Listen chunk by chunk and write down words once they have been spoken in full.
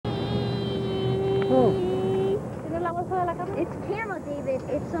It's camera, David.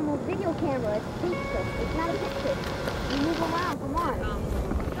 It's a video camera. It's picture. It's not a picture. You move around. Come on.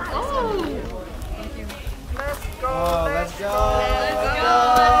 Let's go. Oh, let's go.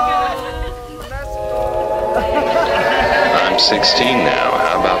 I'm 16 now,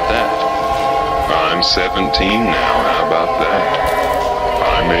 how about that? I'm 17 now, how about that?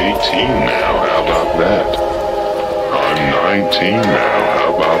 I'm 18 now, how about that? I'm 19 now,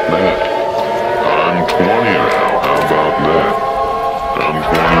 how about that? I'm 20 now, how about that? I'm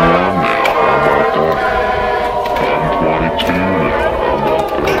 21 now, how about that? I'm 22 now, how about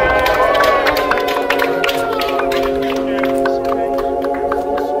that?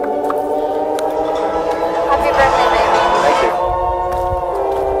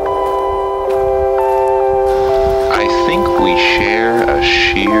 We share a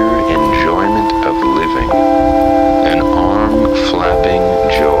sheer enjoyment of living, an arm-flapping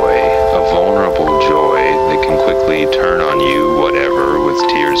joy, a vulnerable joy that can quickly turn on you whatever with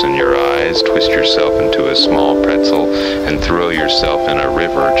tears in your eyes, twist yourself into a small pretzel, and throw yourself in a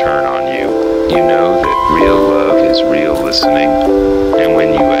river turn on you. You know that real love is real listening, and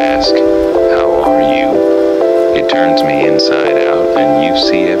when you ask, "How are you?" it turns me inside out and you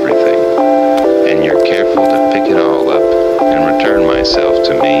see everything, and you're careful to pick it all up and return myself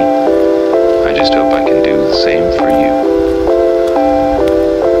to me. I just hope I can do the same for you.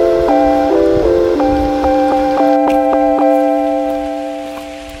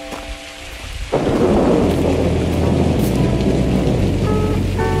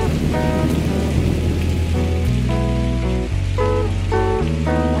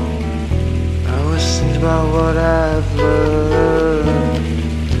 I was thinking about what I've learned.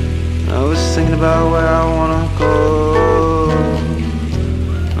 I was thinking about where I wanna go.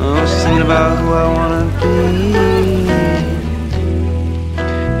 I was thinking about who I wanna be.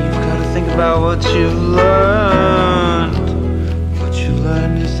 You've gotta think about what you've learned. What you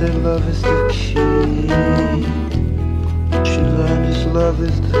learned is that love is the key. What you learned is love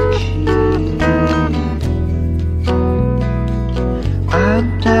is the key. I'm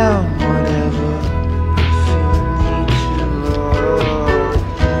down whatever.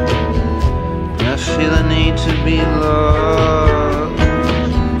 I feel a need to be loved.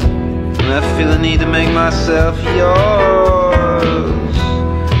 And I feel a need to make myself yours.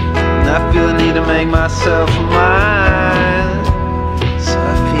 And I feel a need to make myself mine. So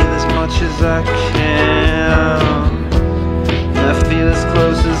I feel as much as I can. And I feel as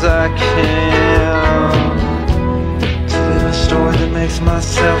close as I can. To live a story that makes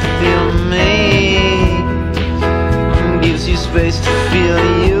myself feel me. And gives you space to feel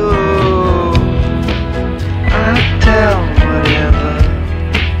you. Tell whatever.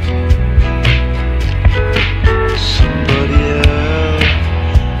 Somebody else.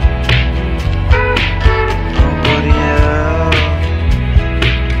 Nobody else.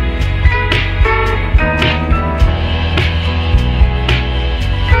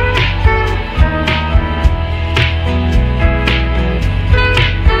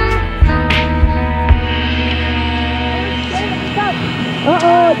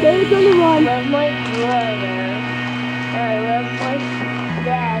 David's on the run. I love my brother. I love my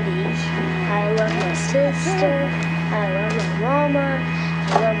daddy. I love my sister. I love my mama.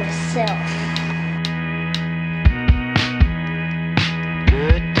 I love myself.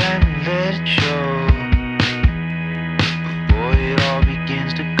 Good time to let it show before it all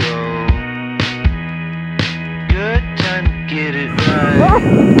begins to go. Good time to get it right.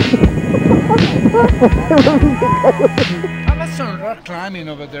 Let's start rock climbing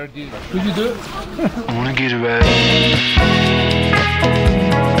over there. Would you do it? I wanna get it right.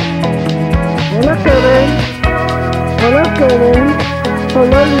 Hola, Kevin. Hola, Kevin.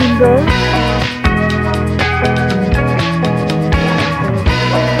 Hola, lindo.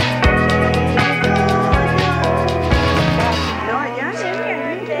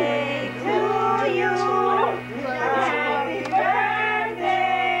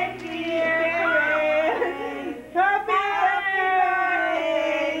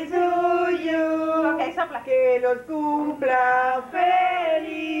 Que los cumpla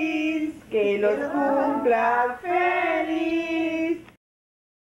feliz, que los cumpla feliz.